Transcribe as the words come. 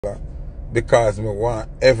because me want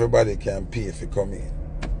everybody can pay if you come in.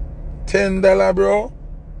 $10, bro.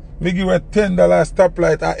 Me give a $10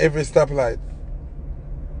 stoplight at every stoplight.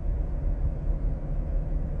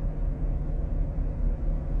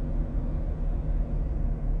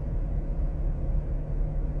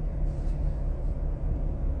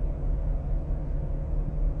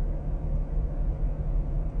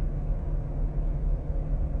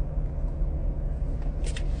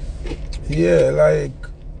 Yeah, like,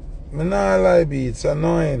 me not lie, be it's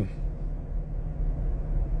annoying.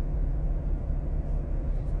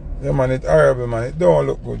 Yeah, man, it's horrible, man. It don't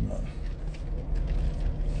look good, man.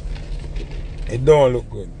 It don't look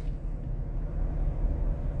good.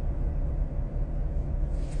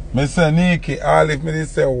 Me say, Nikki, all if me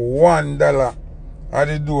say $1 at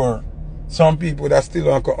the door, some people that still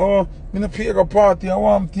don't come, oh, me no pay a party, I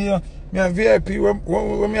want to hear. Me a VIP,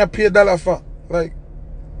 what me a pay $1 for? Like,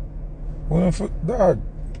 dog.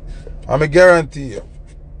 I'm a guarantee you,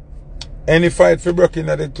 any fight for breaking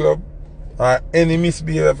at the club, or any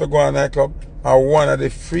misbehavior for going at the club, or one of the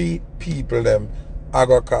free people them, I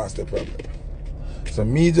got cause the problem. So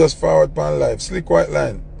me just forward pan life. Slick white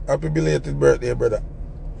line. Happy belated birthday, brother.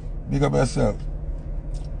 Big up yourself.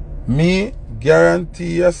 Me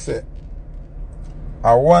guarantee you say,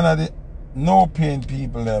 I one of the no pain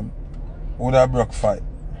people them would have broke fight.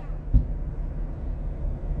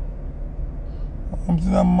 I'm to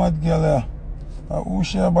that mad girl here. Who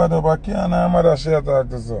she about up? I can't her mother she talk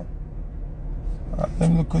to so.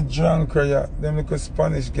 Them look drunk here. Them look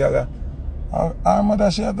Spanish girl here. Her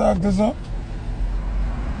mother she talk to so.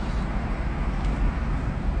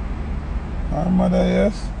 Her mother,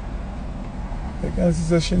 yes. You can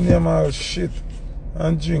see she name all shit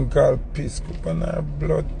and drink all piss cup and her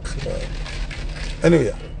blood clot.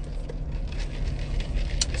 Anyway.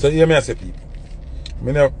 So hear me I say people.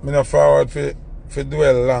 Me no forward for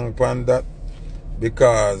dwell long upon that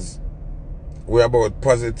because we're about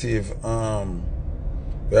positive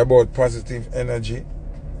energy,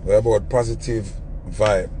 we're about positive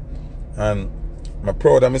vibe. And I'm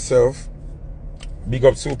proud of myself. Big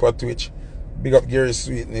up Super Twitch, big up Gary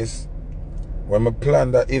Sweetness. When I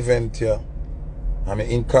plan that event here, I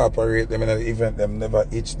incorporate them in the event, them never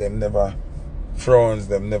itch, them never frowns,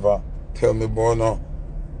 them never tell me about no.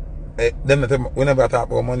 We never talk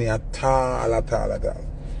about money at all.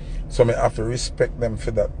 So I have to respect them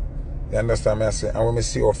for that. You understand me? I say, and when I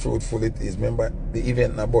see how fruitful it is, remember the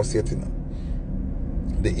event not boss yet, you know.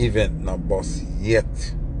 The event not boss yet.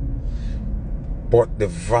 But the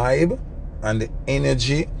vibe and the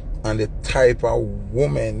energy and the type of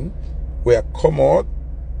woman where I come out,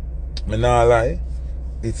 me not lie,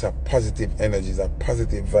 it's a positive energy, it's a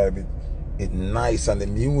positive vibe. It's nice and the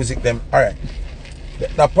music them alright.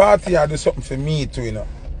 The party I do something for me too, you know.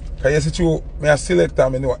 Cause you see true, me a selector,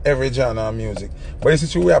 me know every genre of music. But you see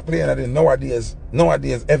true, we are playing at it nowadays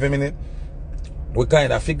every minute, we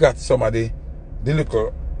kind of forgot some of the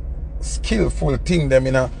little skillful thing them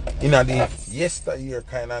in the yesteryear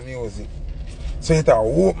kind of music. So it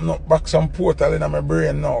open up back some portal in my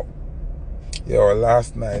brain now. Yo,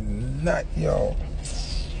 last night, yo.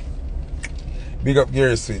 Big up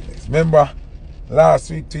Gary Sweetness. Remember, last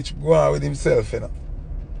week Twitch go on with himself, you know.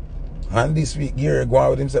 And this week Gary go on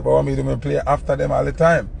with himself. But I want me to play after them all the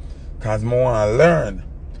time. Because I want to learn.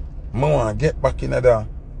 I want to get back in the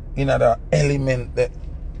element that.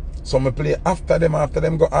 So I play after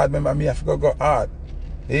them go hard. Remember me, I have to go hard.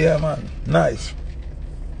 Yeah, man. Nice.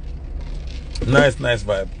 Nice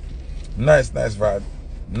vibe. Nice vibe.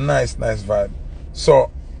 Nice vibe.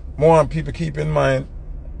 So, I want people keep in mind,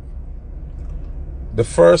 the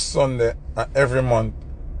first Sunday of every month,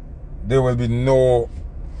 there will be no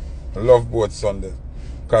Love Boat Sunday.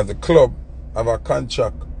 Because the club have a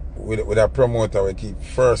contract with a promoter we keep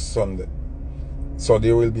first Sunday. So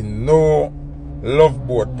there will be no Love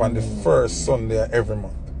Boat on the first Sunday of every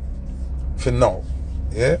month. For now.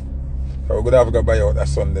 Yeah? So we're going to have to go buy out that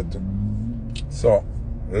Sunday too. So,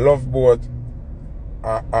 Love Boat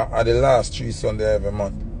are the last 3 Sundays every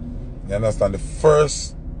month. You understand?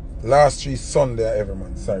 The last 3 Sundays every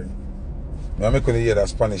month. Sorry. I couldn't hear that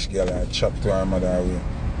Spanish girl I chop to her mother away.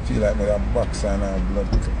 Feel like me that box and her blood.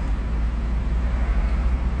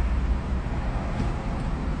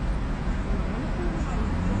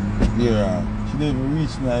 Yeah, she didn't even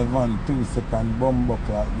reach my van 2 seconds, bomb buck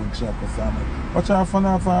like big shot or something. Watch her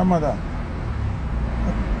fun for her mother.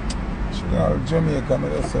 She got Jamaica, me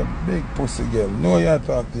that's a big pussy girl. No, you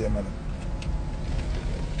talk to your mother.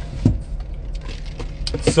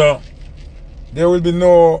 So, there will be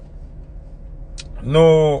no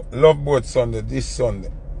Love Boat Sunday this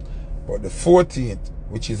Sunday. But the 14th,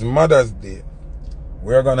 which is Mother's Day,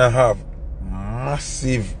 we're gonna have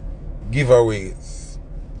massive giveaways.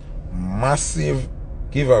 Massive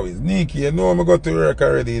giveaways. Nikki, you know I go to work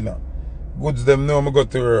already, you know. Goods them know I go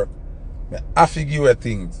to work. I have to give away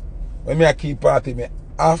things. When I keep party,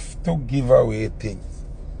 I have to give away things.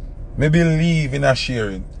 I believe in a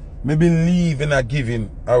sharing. I believe in a giving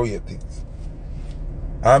away things.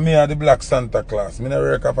 And me are the Black Santa Claus. I don't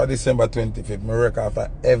work after December 25th. I work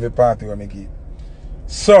after every party when I give.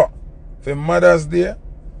 So, for Mother's Day,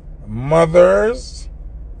 mothers,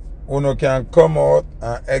 you can come out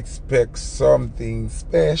and expect something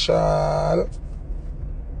special.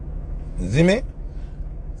 See me?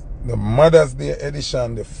 The Mother's Day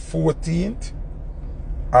edition, the 14th,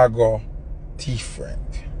 I go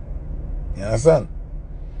different. You understand?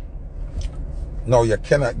 Now, you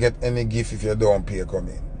cannot get any gift if you don't pay come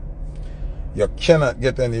in. You cannot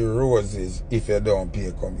get any roses if you don't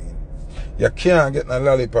pay come in. You can't get a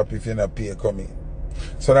lollipop if you don't pay come in.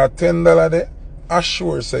 So that $10 there,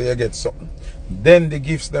 assure say you get something. Then the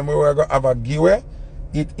gifts them we are going to have a giveaway,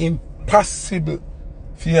 it's impossible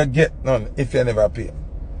for you to get none if you never pay.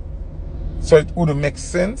 So it would make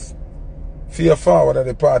sense for you forward at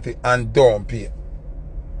the party and don't pay.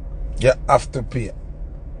 You have to pay.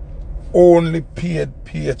 Only paid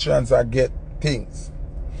patrons are get things.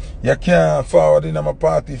 You can't forward in my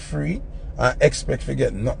party free and expect to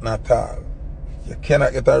get nothing at all. You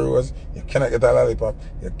cannot get a rose, you cannot get a lollipop,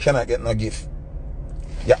 you cannot get no gift.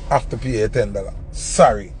 You have to pay $10.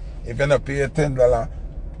 Sorry. If you don't pay $10,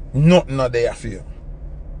 nothing not there for you.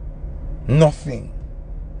 Nothing.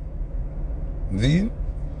 See?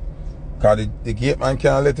 Because the gate man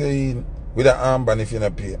can't let you in with an armband if you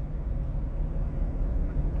don't pay.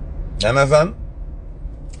 You understand?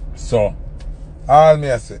 So, all me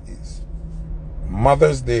I say is,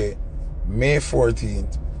 Mother's Day, May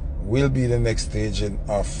 14th, will be the next staging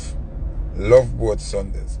of Love Boat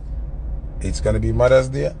Sundays. It's going to be Mother's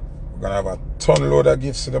Day. We're going to have a ton load of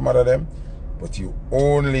gifts to the mother them. But you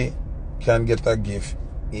only can get a gift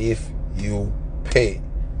if you pay.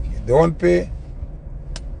 If you don't pay,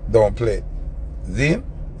 don't play. See?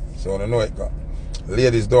 So I know it got.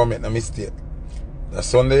 Ladies, don't make no mistake. The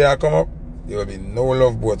Sunday you come up, there will be no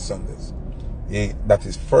Love Boat Sundays. That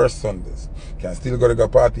is first Sundays. You can still go to the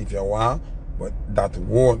party if you want, but that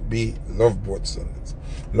won't be Love Boat Sundays.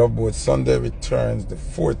 Love Boat Sunday returns the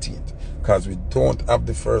 14th because we don't have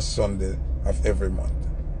the first Sunday of every month.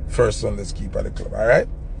 First Sundays keep at the club, alright?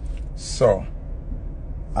 So,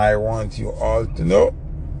 I want you all to know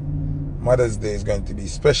Mother's Day is going to be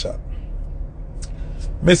special.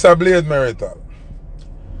 Mr. Blade Marital,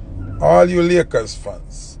 all you Lakers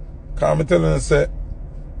fans, come tell you say,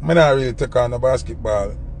 I not really take on the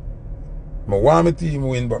basketball. I want my team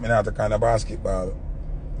win, but I not take on the basketball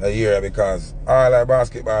that year because all our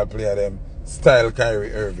basketball player them style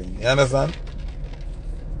Kyrie Irving. You understand?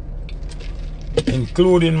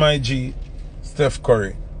 Including my G, Steph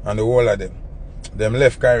Curry, and the whole of them. Them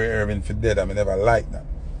left Kyrie Irving for dead and I never liked that.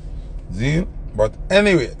 See? But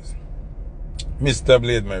anyways, Mr.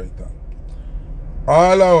 Blade Marital,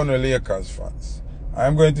 all our Lakers fans,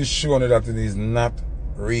 I'm going to show you that it is not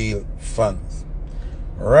real fans.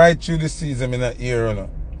 Right through the season in a year, you know,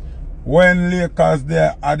 when Lakers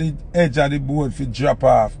there at the edge of the board for drop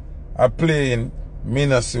off are playing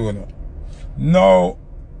Minnesota. Now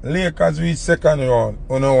Lakers reach second round,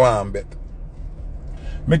 you know one bet.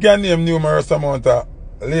 I can name numerous amount of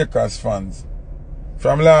Lakers fans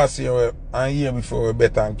from last year and year before we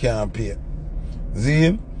bet and can't pay.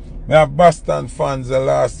 See? I have Boston fans the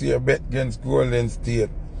last year bet against Golden State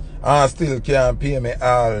and still can't pay me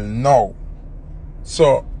all now.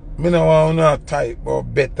 So, I don't want to type or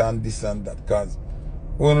bet on this and that because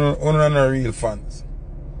we're not real fans.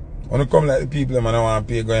 When come like the people that don't want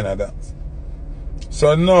to pay going to dance.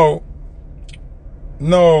 So now,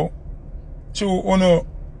 to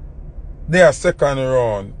they are second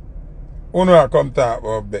round, are come talk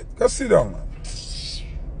about bet. Because sit down, man.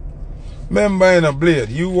 Remember in a Blade,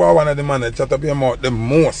 you are one of the men that chat up your mouth the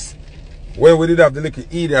most. When we did have the little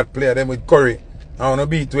idiot player, them with Curry, I want to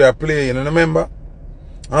beat we are playing, you remember?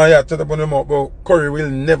 Oh yeah, chat up on the mouth, but Curry will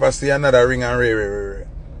never see another ring and ray.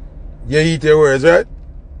 You eat your words, right?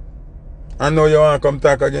 And now you want to come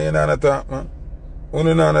talk again, you know not talk, man. You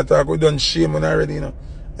know not talk, we done shame on already, you know.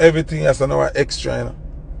 Everything has an hour extra, you know.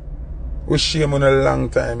 We shame on a long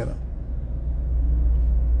time, you know.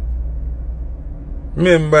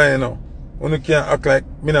 Remember, you know. You can't act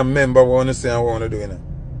like me not remember what you say and what you do, you know.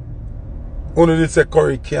 You did say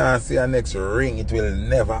Curry can't see a next ring, it will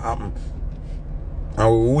never happen. And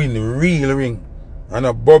we win real ring. And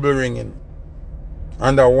a bubble ring, you know.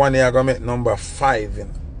 And that one year going to make number 5, you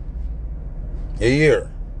know. You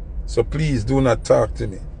hear? So please do not talk to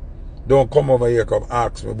me. Don't come over here come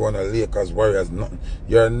ask me about the Lakers, Warriors, nothing.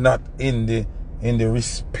 You're not in the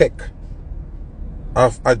respect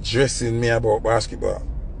of addressing me about basketball.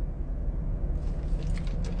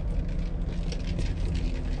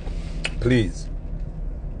 Please.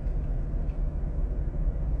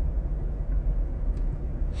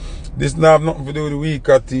 This don't have nothing to do with the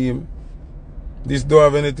weaker team. This don't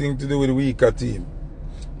have anything to do with the weaker team.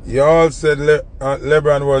 You all said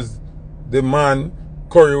LeBron was the man.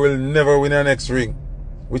 Curry will never win the next ring.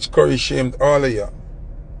 Which Curry shamed all of you.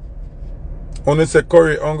 Only say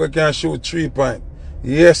Curry only can shoot 3 points.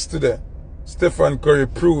 Yesterday, Stephen Curry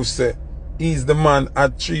proves that he's the man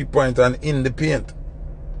at 3 points and in the paint.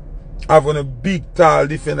 Having a big tall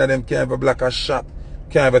defender, them can't even block a shot.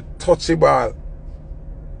 Can't even touch the ball.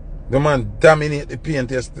 The man dominated the paint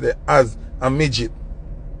yesterday as a midget.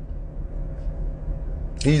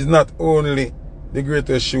 He's not only the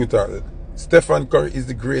greatest shooter. Stephen Curry is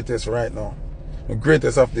the greatest right now. The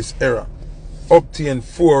greatest of this era. Obtained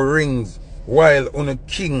 4 rings while on a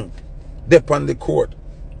king dep on the court.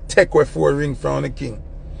 Take away 4 rings from the king.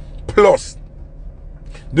 Plus,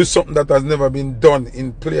 do something that has never been done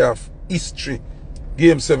in playoff history.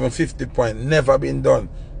 Game 7, 50 points. Never been done.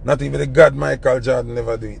 Not even the God Michael Jordan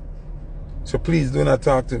never do it. So please do not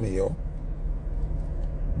talk to me, yo.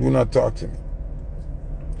 Do not talk to me.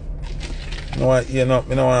 No want hear no.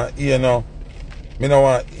 Me no want hear no. Me no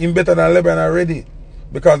want him better than LeBron already.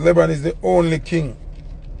 Because LeBron is the only king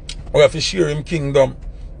who have to share him kingdom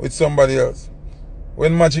with somebody else.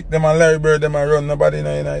 When Magic them and Larry Bird them run, nobody in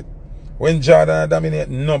the night. When Jordan dominate,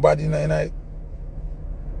 nobody in the night.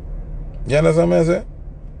 You understand what I say?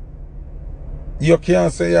 You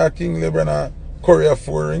can't say you're King LeBron and Curry a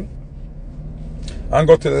 4 ring and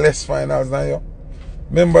go to less finals than you.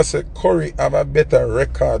 Remember, say Curry have a better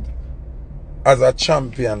record as a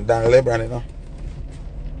champion than LeBron, you know.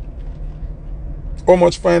 How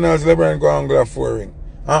much finals LeBron go have 4 ring?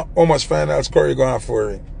 And how much finals Curry go have 4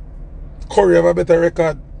 ring? Curry have a better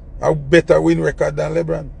record, a better win record than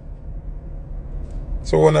LeBron.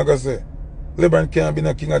 So what I gonna say? LeBron can't be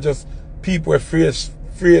no king. Of just people are afraid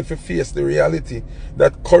to face the reality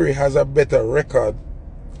that Curry has a better record.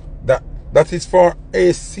 That is for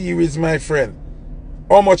a series, my friend.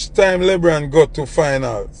 How much time LeBron got to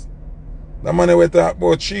finals? The man we talk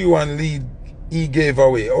about 3-1 lead he gave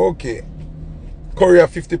away. Okay. Curry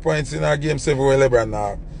have 50 points in our game 7 where LeBron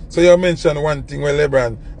now. So you mentioned one thing where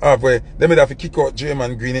LeBron have where they made have to kick out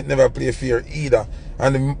Draymond Green. It never play fair either.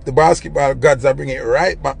 And the basketball gods are bringing it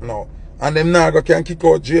right back now. And them now can kick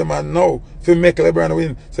out Draymond now to make LeBron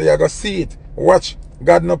win. So you go see it. Watch.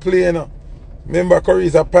 God no play now. Remember Curry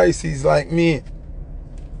is a Pisces like me.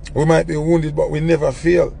 We might be wounded but we never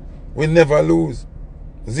fail. We never lose.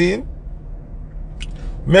 See?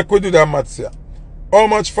 Make we do that maths here. How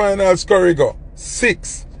much finals Curry got?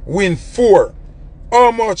 6. Win 4.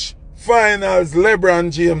 How much finals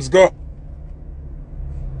LeBron James got?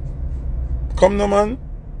 Come no man.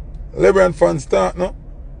 LeBron fans start no.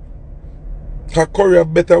 Because Curry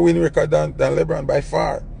have better win record than LeBron by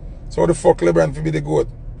far. So how the fuck LeBron will be the GOAT?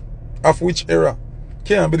 Of which era?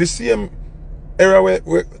 Can't be the same era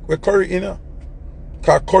where Curry in.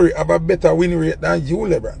 Because Curry have a better win rate than you,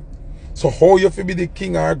 LeBron. So how you feel be the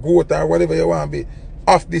king or GOAT or whatever you want to be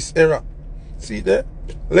of this era? See there?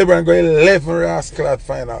 LeBron got 11 rascal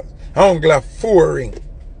finals. I'm going to have 4 rings.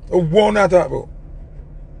 One not about.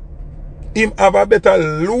 Him have a better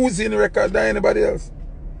losing record than anybody else.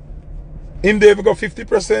 Him they ever got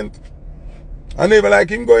 50%. I never like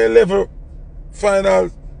him go 11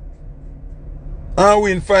 finals and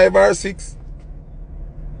win 5 or 6.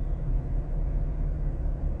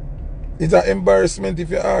 It's an embarrassment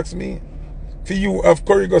if you ask me. For you have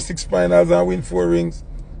Curry got 6 finals and win 4 rings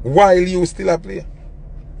while you still a player.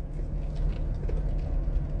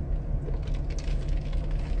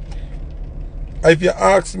 If you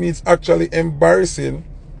ask me, it's actually embarrassing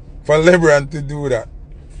for LeBron to do that.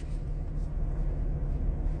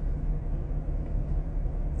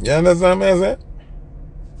 You understand what I say?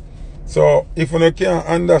 So, if you can't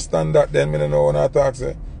understand that, then I don't know what I talk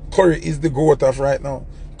say. Curry is the GOAT of right now.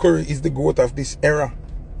 Curry is the GOAT of this era.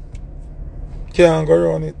 Can't go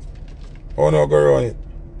around it. Oh no, go around it.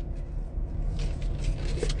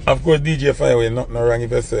 Of course, DJ Fireway, nothing wrong if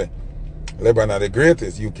you say LeBron are the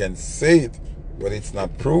greatest. You can say it, but it's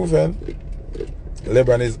not proven.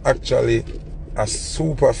 LeBron is actually a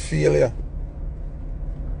super failure.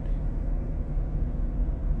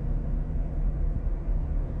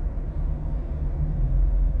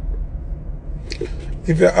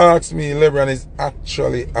 If you ask me, LeBron is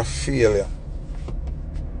actually a failure.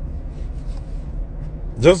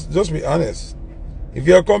 Just be honest. If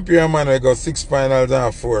you compare a man who got 6 finals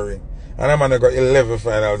and 4 rings, and a man who got 11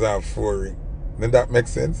 finals and 4 rings, then that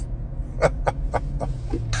makes sense?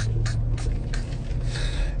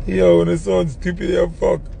 Yo, this sounds stupid as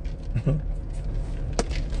fuck.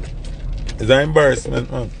 It's an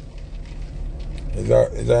embarrassment, man.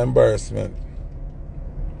 It's an embarrassment.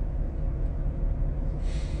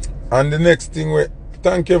 And the next thing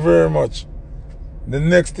thank you very much. The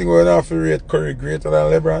next thing we're have to rate Curry greater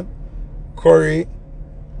than LeBron. Curry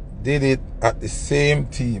did it at the same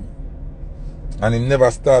team. And he never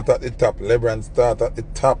started at the top. LeBron started at the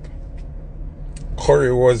top.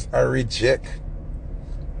 Curry was a reject.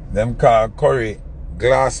 Them call Curry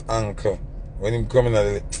glass ankle when him coming at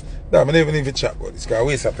the that I never even chat about this guy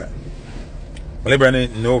waste of time. LeBron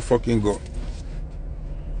ain't no fucking go.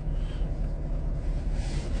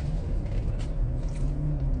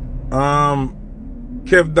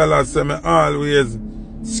 Kev Dallas said me always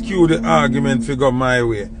skew the argument to go my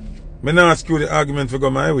way. Me not skew the argument to go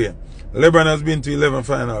my way. LeBron has been to 11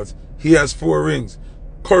 finals. He has 4 rings.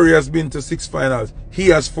 Curry has been to 6 finals. He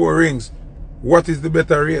has 4 rings. What is the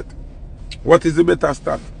better rate? What is the better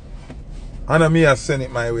stat? And me has sent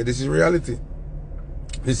it my way. This is reality.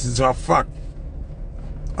 This is a fact.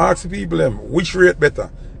 Ask people them, which rate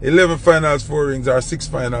better? 11 finals 4 rings or 6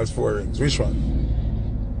 finals 4 rings? Which one?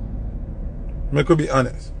 Me could be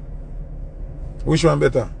honest. Which one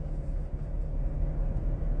better?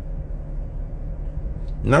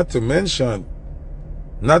 Not to mention,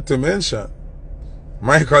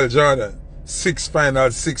 Michael Jordan, 6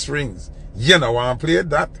 finals, 6 rings. You know want to play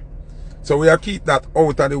that. So we are keep that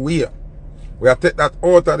out of the way. We are take that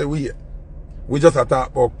out of the way. We just talk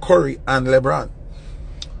about Curry and LeBron.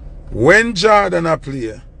 When Jordan a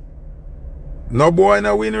play, no boy in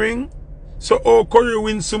a win ring. So Curry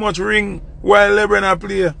wins so much ring while LeBron a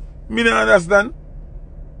play. Me don't understand.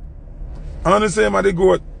 I want to say the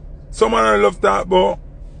goat. Someone love that about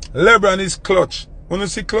LeBron is clutch. When you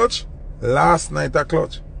see clutch? Last night a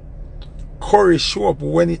clutch. Curry show up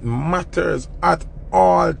when it matters at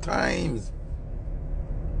all times.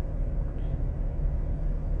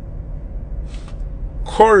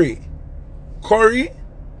 Curry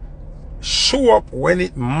show up when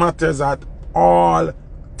it matters at all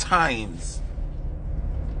times.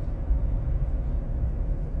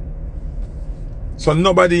 So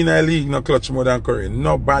nobody in our league no clutch more than Curry.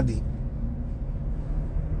 Nobody.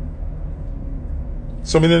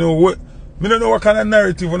 So me don't know what kind of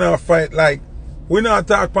narrative we not fight like. We not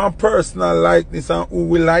talk about personal likeness and who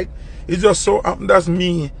we like. It just so happen that's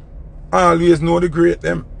me always know the great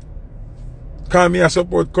them. Call me I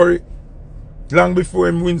support Curry long before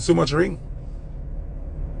him win so much ring.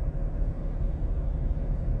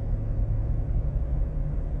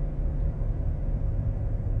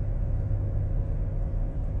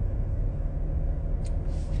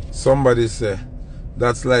 Somebody say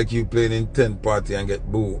that's like you playing in 10 party and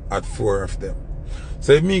get boo at 4 of them.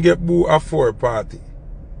 So if me get boo at 4 party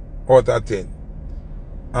out of 10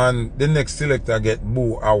 and the next selector get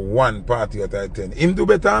boo at 1 party out of 10, him do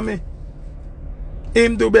better than me?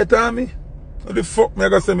 Him do better than me? What the fuck me I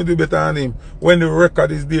gonna say me do better than him when the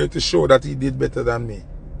record is there to show that he did better than me?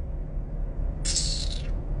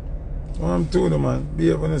 What I'm telling you, man,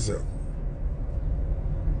 behave on yourself.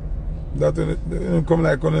 That don't come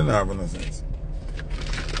like you don't have no sense.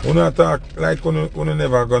 You don't talk like you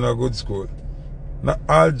never gone to good school. Now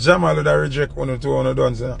all Jamal would reject you to you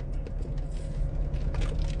done, sir.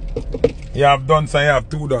 You have done, so you have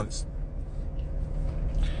 2 duns.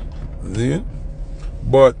 See?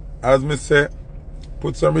 But as me say,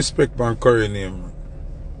 put some respect on Curry name.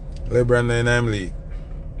 LeBron in him league.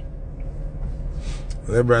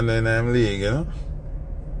 LeBron in him league, you know.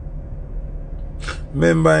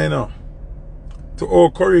 Remember, you know, to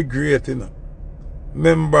all Curry great, you know.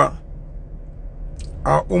 Remember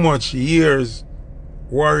how much years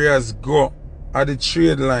Warriors go at the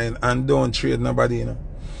trade line and don't trade nobody, you know.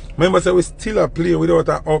 Remember, so we still a play without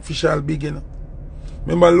an official big, you know.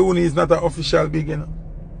 Remember, Looney is not an official big, you know.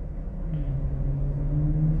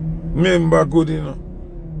 Remember, good, you know.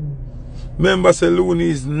 Remember, say Looney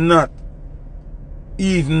is not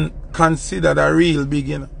even considered a real big,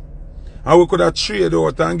 you know. And we could have traded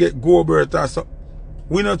out and get Gobert or so.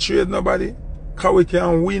 We not trade nobody. Because we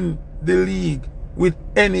can win the league with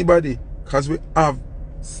anybody. Because we have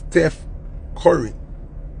Steph Curry.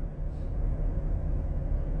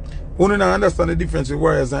 We don't understand the difference with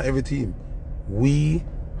Warriors and every team. We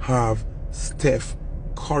have Steph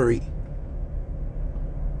Curry.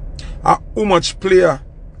 How much player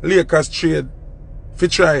Lakers trade if you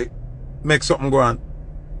try make something go on?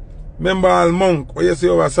 Remember Al Monk, where you see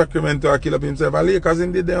over Sacramento kill up himself. A Lakers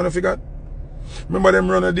him did there, you know, forgot? Remember them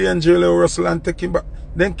run a day and Jalen Russell and take him back.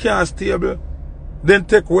 Then can't stable. Then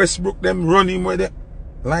take Westbrook, them run him with it.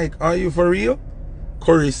 Like, are you for real?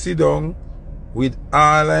 Curry sit down with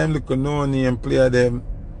all them little no-name player them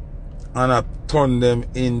and I turn them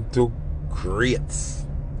into greats.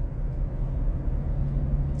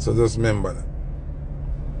 So just remember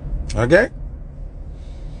that. Okay?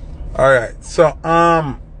 Alright, so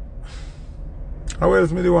how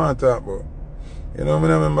else me do want to talk about? You know me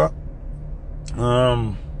remember?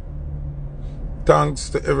 Thanks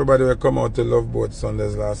to everybody who come out to Love Boat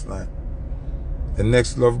Sundays last night. The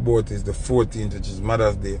next Love Boat is the 14th, which is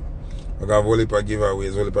Mother's Day. We got a whole heap of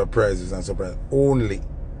giveaways, a whole heap of prizes and surprises. Only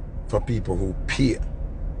for people who pay.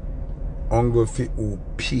 Only for who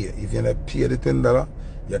pay. If you don't pay the $10,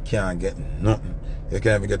 you can't get nothing. You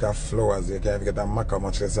can't even get a flowers, you can't even get a maca,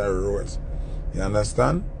 much less a rose. You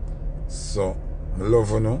understand? So, I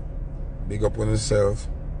love you know. Big up on yourself.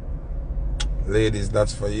 Ladies,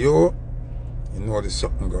 that's for you. You know there's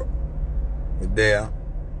something go. We're there.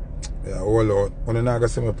 Yeah, all out. When you're not going to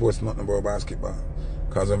see me post nothing about basketball.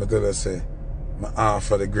 Because when I tell you, say, I'm half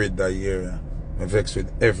for the grid that year. I'm vexed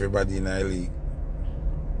with everybody in our league.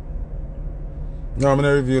 Now I'm going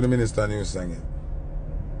to review the Minister News singing.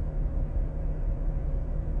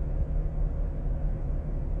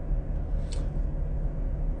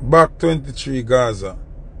 Back 23 Gaza.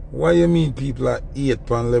 Why you mean people are hate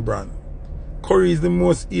on LeBron? Curry is the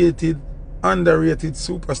most hated, underrated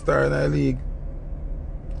superstar in our league.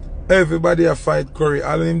 Everybody a fight Curry.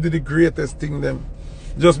 All of him do the greatest thing them.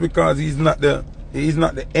 Just because he's not the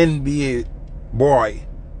NBA boy.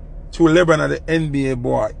 True LeBron are the NBA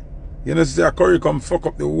boy. You know, see Curry come fuck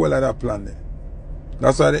up the whole of that plan there.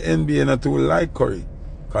 That's why the NBA not too like Curry.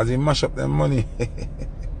 Because he mash up them money.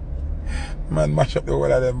 Man mash up the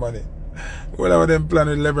whole of them money. All of them plan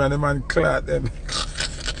with LeBron, the man clot them.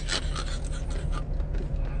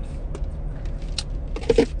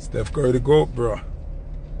 Steph Curry the GOAT, bro.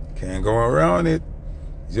 Can't go around it.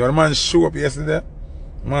 You know the man show up yesterday?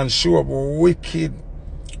 Man show up wicked.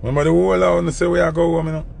 Remember the whole hour and say where I go home,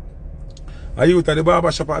 you know? I youth at the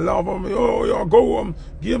barber shop, I laugh at me, oh, you go home,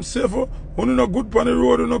 game safer, you not good on the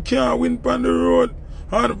road, you no can't win on the road.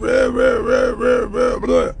 And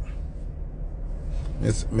blah.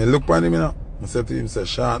 Me look at him, you know. I said to him, say,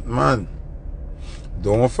 short man,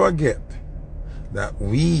 don't forget that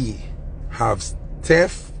we have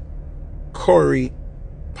Steph Curry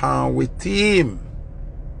pan with team.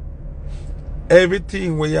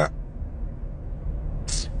 Everything we are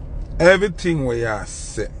say.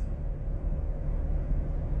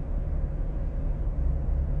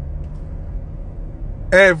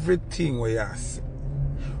 Everything we are say.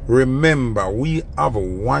 Remember, we have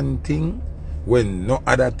one thing when no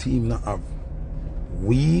other team not have.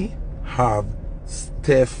 We have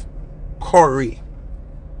Steph Curry.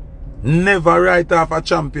 Never write off a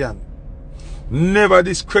champion. Never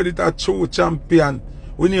discredit a true champion.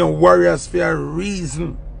 We need warriors for a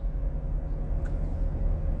reason.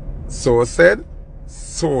 So said,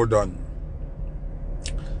 so done.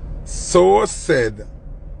 So said,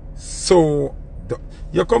 so done.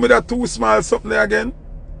 You come with that too small something there again?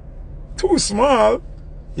 Too small?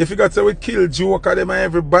 You forgot to we killed Joker them and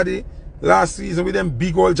everybody last season with them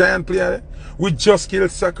big old giant player there? We just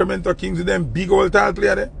killed Sacramento Kings with them big old tall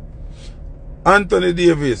player there? Anthony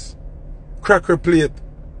Davis. Cracker plate.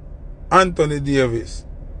 Anthony Davis.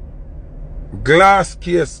 Glass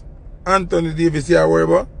case. Anthony Davis here worry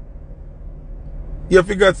about? You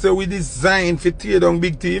forgot to we designed for tear down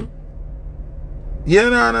big team? You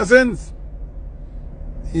know in a sense?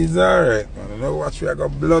 It's alright, man. You know watch where I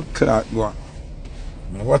got blood clot going.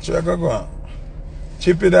 Watch where I got going.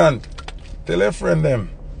 Chip it on. Tell a friend them.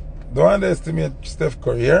 Don't underestimate Steph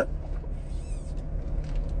Curry here.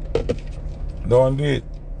 Don't do it.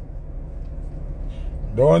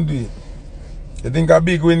 Don't do it. You think a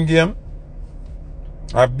big win game?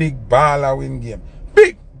 A big baller win game.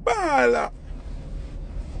 Big baller.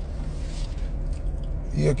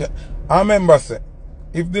 You can. I remember say,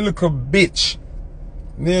 if the little bitch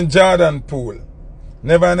named Jordan Poole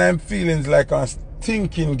never named feelings like a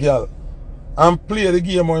stinking girl and play the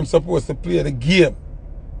game how I'm supposed to play the game,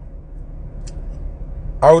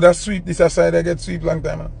 I would have sweep this aside. I get sweep long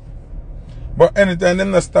time. Huh? But anytime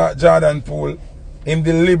them not start Jordan Poole, him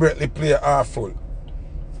deliberately play half full.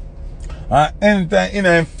 And anytime in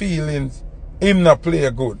him feelings, him not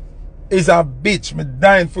play good. He's a bitch. Me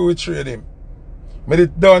dying for we trade him. Me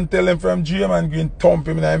don't tell him from Draymond Green thump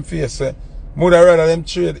him in him face. Say, would rather them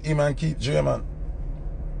trade him and keep Draymond.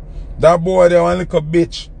 That boy there one little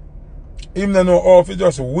bitch. Him don't know how to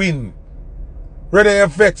just win. Whether you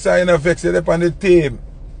vex or you not vex, you on the team.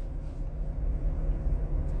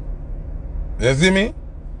 You see me?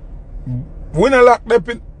 We not lock them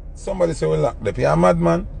in. Somebody say we lock them. You're a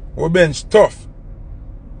madman. We bench tough.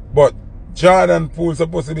 But Jordan Poole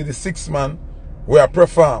supposed to be the 6th man. We are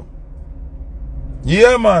perform.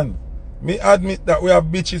 Yeah, man. Me admit that we have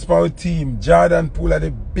bitches for our team. Jordan Poole are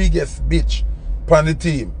the biggest bitch on the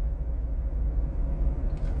team.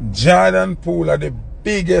 Jordan Poole are the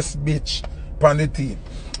biggest bitch on the team.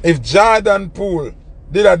 If Jordan Poole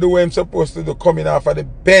did do what I'm supposed to do coming off of the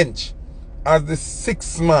bench as the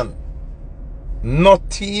 6th man, not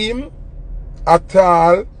team at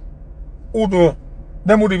all, Uno,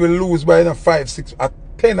 them would even lose by 5, 6, at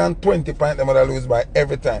 10 and 20 points, them would lose by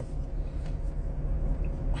every time.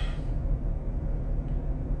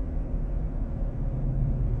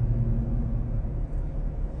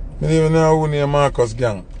 I don't even know who near Marcus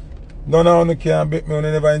gang. Don't know who can bet me, who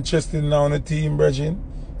never interested now in the team, brethren.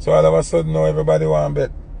 So all of a sudden now everybody want to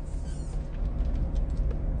bet.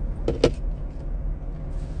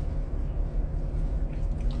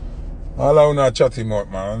 All of you not chat him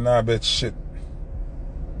out, man. I'm not bet shit.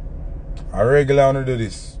 I regular want to do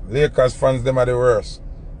this. Lakers fans, them are the worst.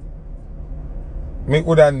 Me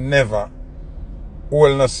would have never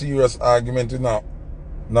hold no serious argument with no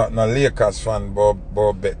Lakers fan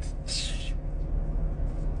about bet.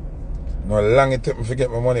 No long it took me to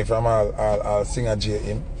get my money from all Singer J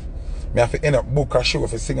him. Me have to end up book a show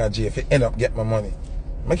for Singer J if end up get my money.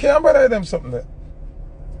 I can't bother them something there.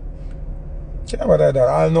 Can't bother that.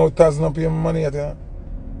 I'll know Taz not pay my money yet. Yeah?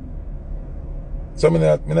 So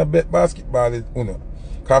I not bet basketball is Uno.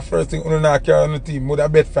 Because first thing Uno not carry on the team, would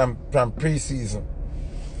have bet from pre-season.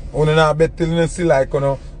 Uno not bet till you see like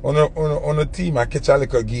on the team I catch a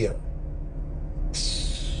little gear.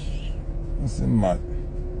 This is mad.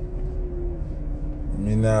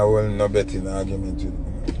 Me now will no betting argument with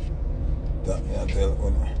Uno. That me I tell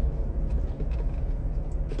Uno.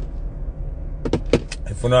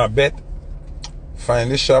 If you not bet,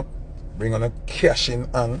 find the shop, bring on a cash in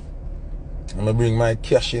hand. I'm going to bring my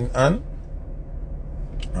cash in hand.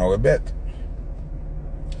 I will bet.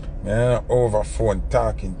 I'm not over phone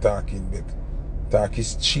talking, bet. Talk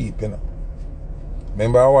is cheap, you know.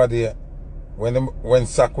 Remember our day when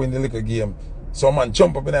Sack win the little game, some man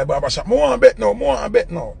jump up in that barber shop. More bet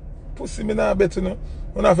now. Pussy me not bet, you know.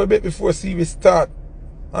 We have to bet before see we start.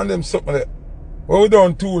 And them something like that. When we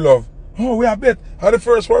done 2 love. Oh, we have bet. How the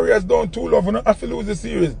first Warriors done 2 love, we don't have to lose the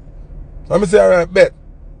series. Let me say, alright, bet.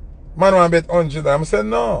 Man want to bet $100. I say,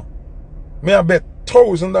 no. Me I bet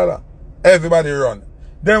 $1,000. Everybody run.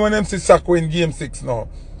 Then when them see Sack win game 6 now,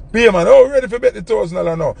 pay man, oh, ready for bet the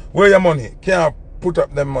 $1,000 now. Where your money? Can't put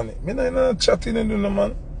up them money. Me not chatting and do no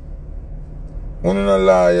man. You not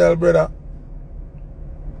loyal, brother.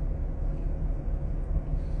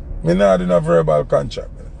 Me not do no verbal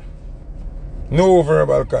contract. No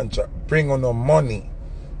verbal contract. Bring on no money.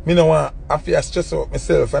 Me no want after I stress out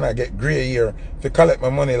myself and I get grey hair to collect my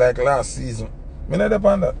money like last season. Me not depend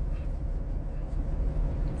on that.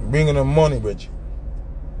 Bring on the money, bridge.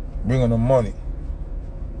 Bring on the money.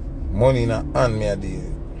 Money in a hand me a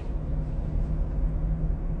deal.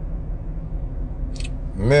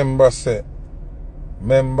 Member say.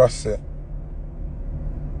 My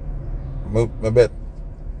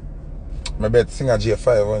bet Singer J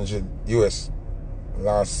 500 US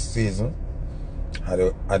last season.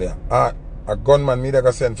 A gunman me that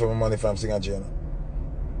got sent for my money from Singer J.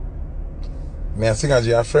 Me and Singer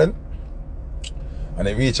J a friend. And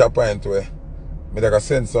he reach a point where me that got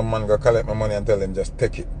send some man go collect my money and tell him just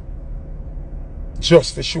take it.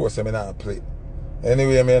 Just for sure so me not play.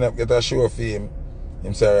 Anyway, me end up get a show for him.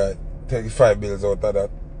 Him say, alright, take 5 bills out of that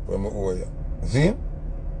when I owe you. See?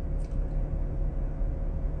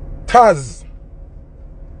 Taz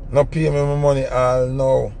not pay me my money all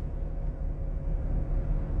now.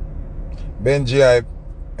 Benji I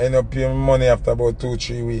end up paying my money after about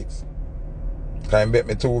 2-3 weeks. Can bet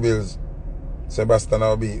me 2 bills. Sebastian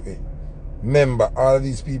will beat me. Remember, all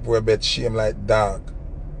these people will bet shame like dog.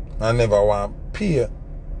 I never want to pay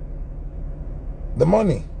the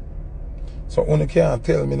money. So you can't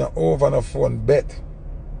tell me no over no phone bet.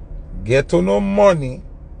 Get to no money,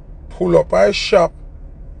 pull up our shop,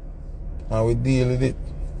 and we deal with it.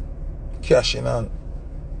 Cash in hand.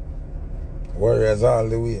 Warriors all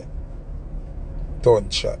the way. Turn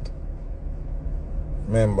shot.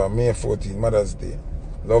 Remember, May 14, Mother's Day.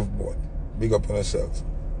 Love boat. Big up on yourself.